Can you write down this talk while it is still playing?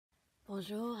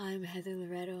Bonjour, I'm Heather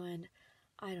Loreto, and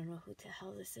I don't know who the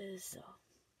hell this is, so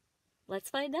let's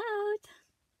find out.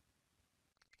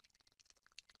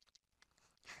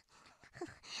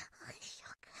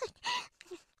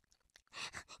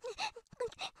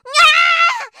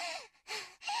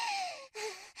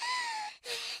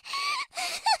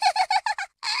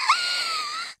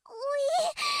 We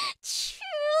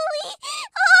truly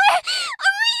are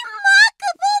a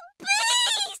remarkable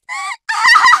beast!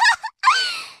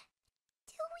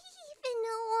 Do we even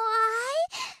know why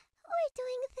we're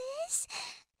doing this,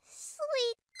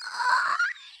 sweetheart?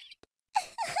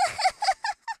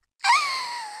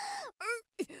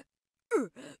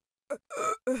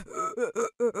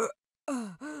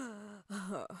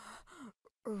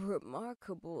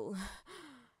 Remarkable.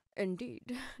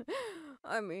 Indeed.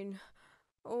 I mean,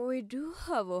 we do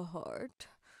have a heart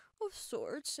of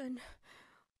sorts, and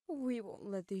we won't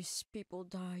let these people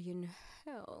die in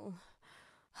hell.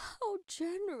 How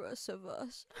generous of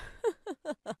us.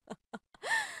 Let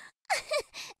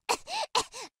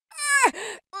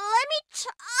me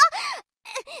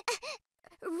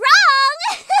Wrong!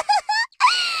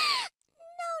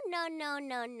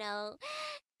 No.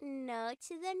 No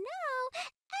to the no,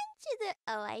 and to the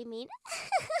oh, I mean.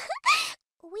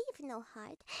 We've no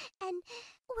heart, and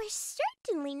we're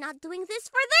certainly not doing this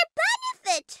for their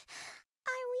benefit,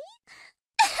 are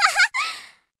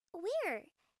we? We're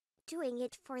doing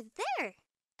it for their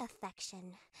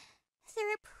affection,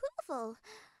 their approval,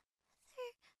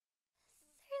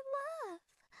 their love.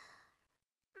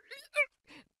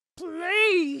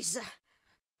 Please!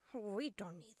 We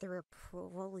don't need their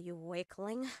approval, you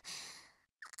wakeling.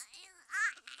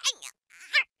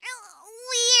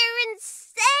 We're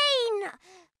insane!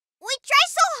 We try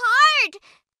so hard!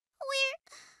 We're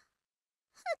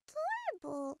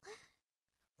adorable.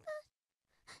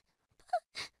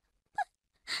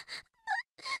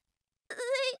 But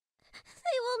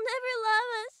they will never love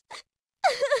us.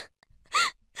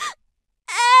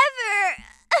 Ever!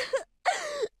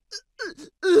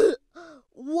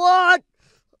 What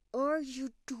are you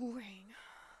doing?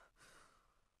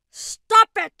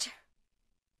 Stop it!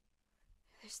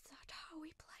 Is that how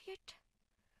we play it?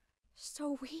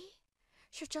 So we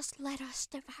should just let us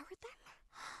devour them?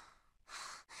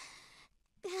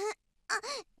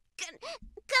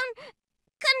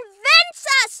 Convince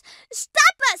us!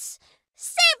 Stop us!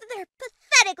 Save their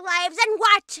pathetic lives, and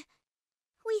what?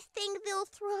 We think they'll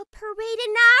throw a parade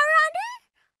in our honor?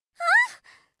 Huh?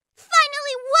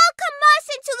 Finally welcome us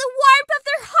into the warmth of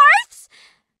their hearths?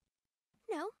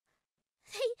 No.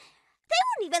 They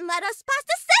won't even let us pass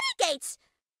the city gates.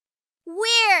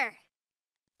 We're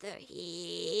the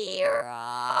hero.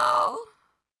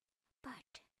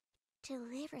 But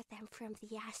deliver them from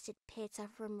the acid pits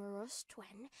of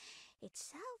Remorostwen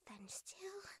itself, and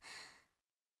still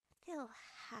they'll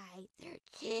hide their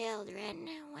children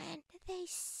when they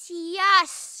see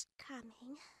us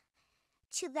coming.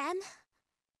 To them,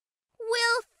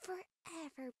 we'll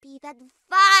forever be that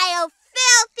vile,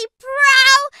 filthy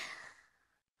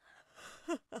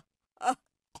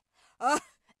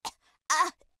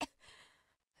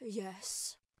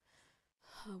Yes.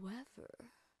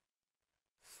 However,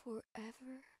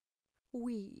 forever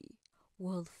we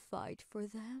will fight for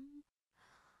them.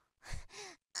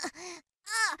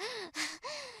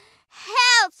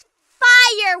 Hell's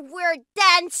fire, we're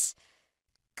dense!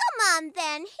 Come on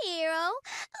then, hero.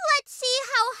 Let's see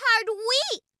how hard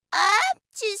we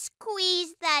to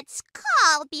squeeze that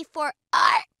skull before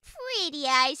our pretty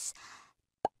eyes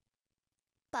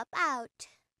pop out.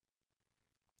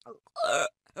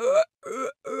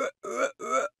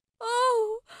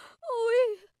 Oh,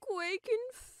 we quake in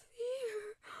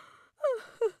fear.